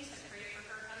teens had prayed for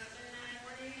her husband that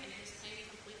morning, and his pain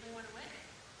completely went away.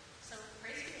 So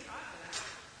praise be to God for that.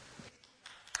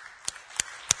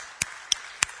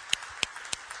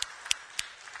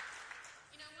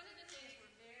 You know, one of the things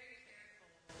we're very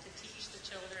careful to teach the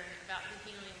children about the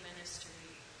healing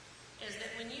ministry is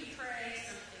that when you pray,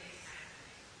 something is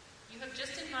happening. You have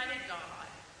just invited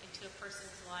God into a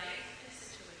person's life and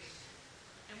situation.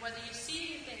 And whether you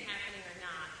see anything happening or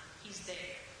not, He's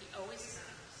there. He always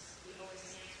comes. He always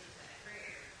answers that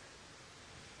prayer.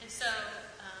 And so,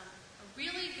 a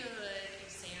really good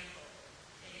example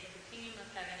of the kingdom of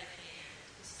heaven at hand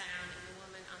is found in the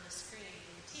woman on the screen,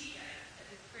 Tika, that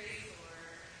we prayed for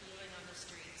healing on the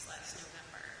streets last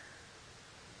November.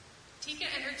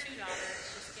 Tika and her two daughters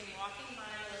just came walking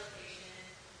by the location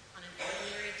on an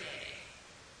ordinary day.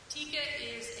 Tika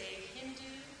is a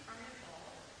Hindu from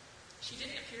Nepal. She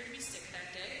didn't appear to be sick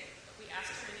that day, but we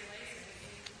asked her anyway, is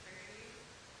anything we can pray for you?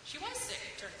 She was sick,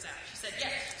 it turns out. She said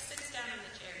yes. She sits down in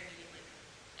the chair immediately.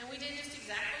 And we did just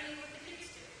exactly what the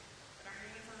kids do. Put our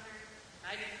hands on her,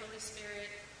 invited the Holy Spirit,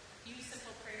 a few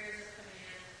simple prayers of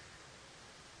command.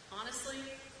 Honestly,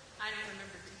 I don't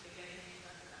remember Tika getting any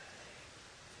better that day.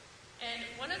 And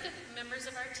one of the members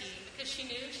of our team, because she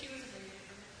knew she was a Hindu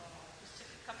from Nepal, just took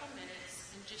a couple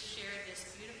minutes and just shared this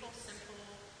beautiful, simple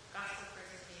gospel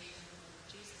presentation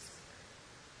of Jesus with her.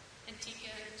 And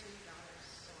Tika and her two daughters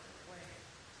go on their way.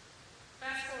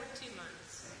 Fast forward 2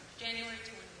 months, January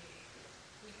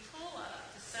 28th. We pull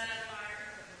up to set up our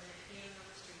equipment healing on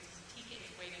the streets, and Tika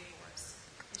is waiting for us.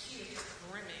 And she is just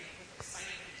brimming with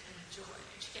excitement and joy,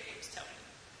 and she can't even tell me.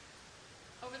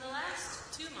 Over the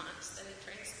last 2 months that had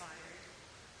transpired,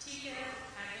 Tika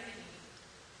had been healed.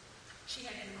 She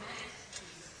had met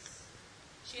Jesus.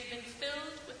 She had been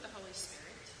filled with the Holy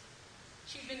Spirit.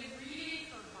 She had been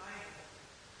reading her Bible.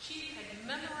 She had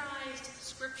memorized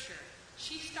Scripture.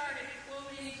 She started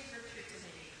quoting Scripture to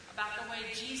me about the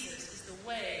way Jesus is the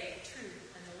way, the truth,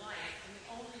 and the life, and the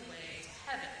only way to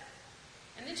heaven.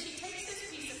 And then she takes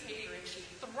this piece of paper and she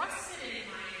thrusts it into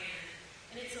my hand,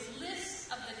 and it's a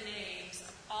list of the names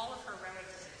of all of her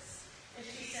relatives. And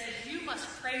she says, you must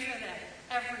pray for them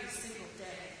every single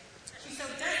day. She so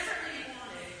desperately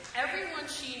wanted everyone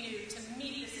she knew to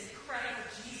meet this incredible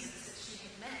Jesus that she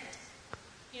had met.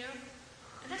 You know?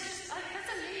 And that's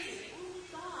amazing. Only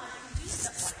God can do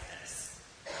stuff like this.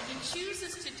 And He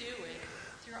chooses to do it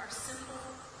through our simple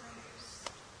prayers.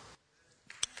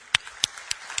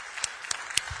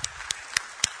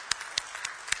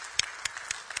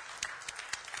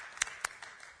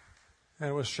 And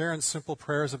it was Sharon's simple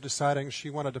prayers of deciding she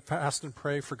wanted to fast and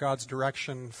pray for God's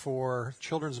direction for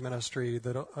children's ministry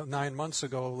that 9 months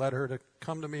ago led her to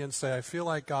come to me and say, I feel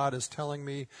like God is telling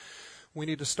me we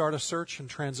need to start a search and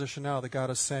transition now, that God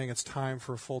is saying it's time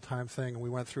for a full-time thing. And we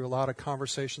went through a lot of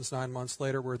conversations. 9 months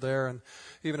later, we're there. And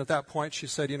even at that point, she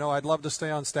said, I'd love to stay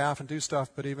on staff and do stuff,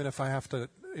 but even if I have to,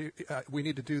 we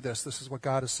need to do this. This is what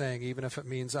God is saying, even if it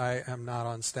means I am not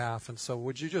on staff. And so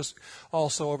would you just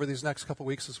also, over these next couple of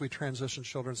weeks as we transition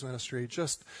children's ministry,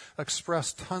 just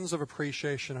express tons of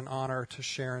appreciation and honor to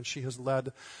Sharon. She has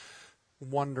led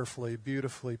wonderfully,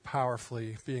 beautifully,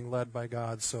 powerfully, being led by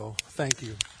God. So thank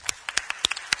you.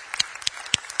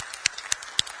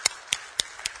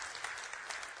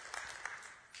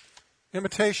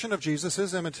 Imitation of Jesus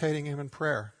is imitating Him in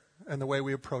prayer and the way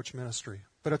we approach ministry.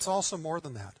 But it's also more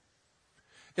than that.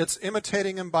 It's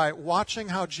imitating Him by watching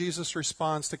how Jesus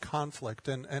responds to conflict.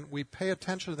 And we pay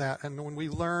attention to that. And when we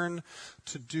learn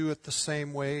to do it the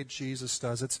same way Jesus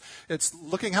does, it's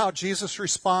looking how Jesus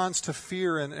responds to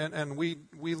fear. And we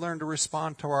learn to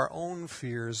respond to our own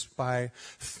fears by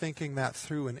thinking that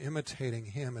through and imitating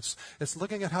Him. It's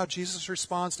looking at how Jesus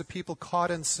responds to people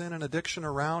caught in sin and addiction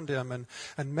around Him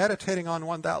and meditating on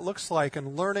what that looks like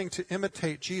and learning to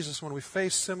imitate Jesus when we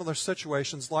face similar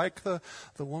situations like the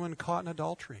woman caught in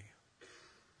adultery.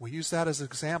 We use that as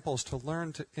examples to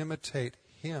learn to imitate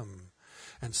Him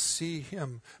and see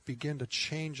Him begin to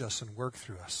change us and work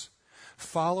through us.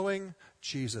 Following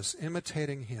Jesus,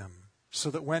 imitating Him,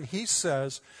 so that when He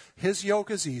says, His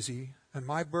yoke is easy and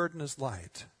my burden is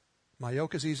light, my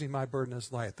yoke is easy, my burden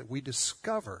is light, that we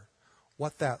discover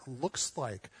what that looks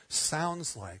like,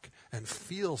 sounds like, and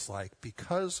feels like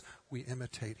because we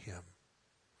imitate Him.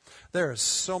 There is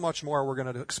so much more we're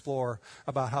going to explore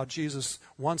about how Jesus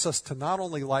wants us to not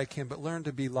only like Him, but learn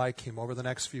to be like Him over the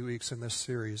next few weeks in this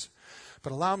series.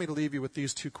 But allow me to leave you with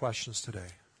these 2 questions today.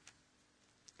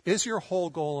 Is your whole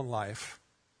goal in life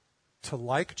to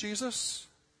like Jesus,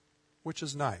 which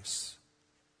is nice,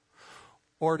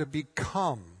 or to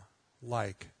become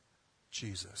like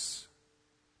Jesus?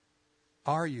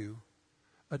 Are you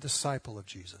a disciple of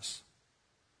Jesus?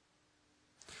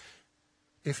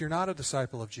 If you're not a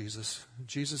disciple of Jesus,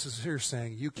 Jesus is here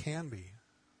saying, you can be.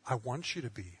 I want you to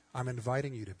be. I'm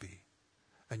inviting you to be.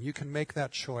 And you can make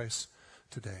that choice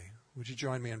today. Would you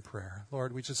join me in prayer?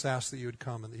 Lord, we just ask that you would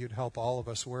come and that you'd help all of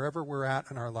us, wherever we're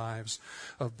at in our lives,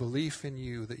 of belief in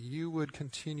you, that you would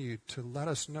continue to let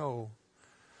us know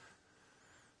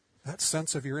that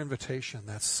sense of your invitation,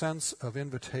 that sense of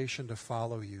invitation to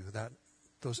follow you, that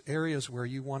those areas where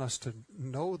you want us to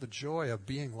know the joy of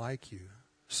being like you,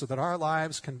 so that our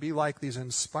lives can be like these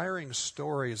inspiring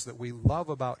stories that we love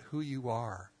about who you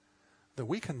are, that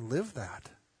we can live that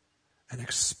and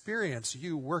experience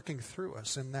you working through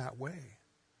us in that way.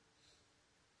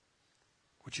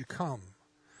 Would you come,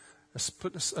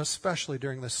 especially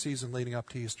during this season leading up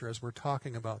to Easter, as we're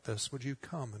talking about this, would you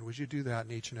come and would you do that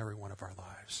in each and every one of our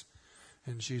lives?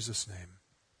 In Jesus' name,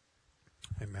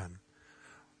 amen.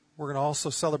 We're going to also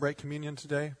celebrate communion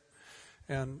today,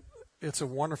 and it's a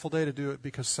wonderful day to do it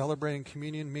because celebrating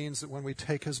communion means that when we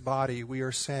take his body, we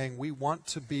are saying we want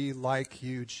to be like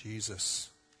you, Jesus.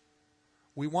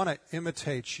 We want to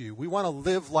imitate you. We want to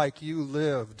live like you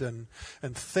lived and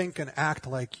think and act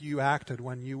like you acted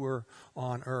when you were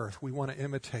on earth. We want to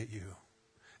imitate you.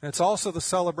 And it's also the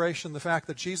celebration, the fact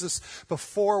that Jesus,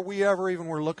 before we ever even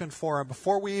were looking for him,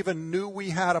 before we even knew we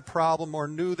had a problem or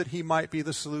knew that he might be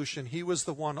the solution, he was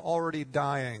the one already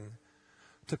dying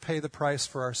to pay the price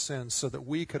for our sins so that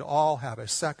we could all have a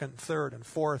second, third, and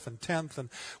fourth, and 10th, and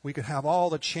we could have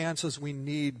all the chances we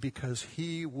need because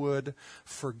he would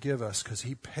forgive us, because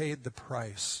he paid the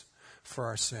price for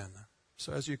our sin.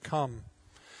 So as you come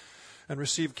and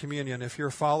receive communion, if you're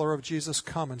a follower of Jesus,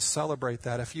 come and celebrate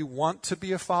that. If you want to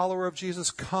be a follower of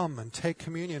Jesus, come and take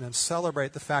communion and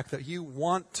celebrate the fact that you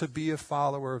want to be a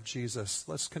follower of Jesus.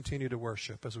 Let's continue to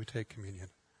worship as we take communion.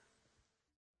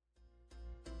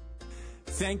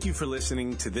 Thank you for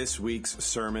listening to this week's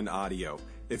sermon audio.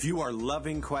 If you are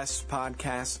loving Quest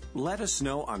Podcast, let us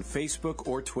know on Facebook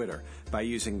or Twitter by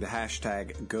using the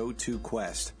hashtag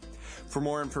 #GoToQuest. For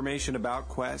more information about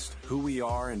Quest, who we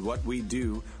are and what we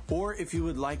do, or if you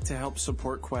would like to help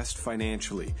support Quest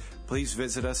financially, please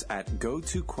visit us at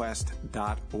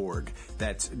gotoquest.org.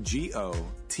 That's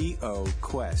GOTO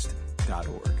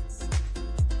Quest.org.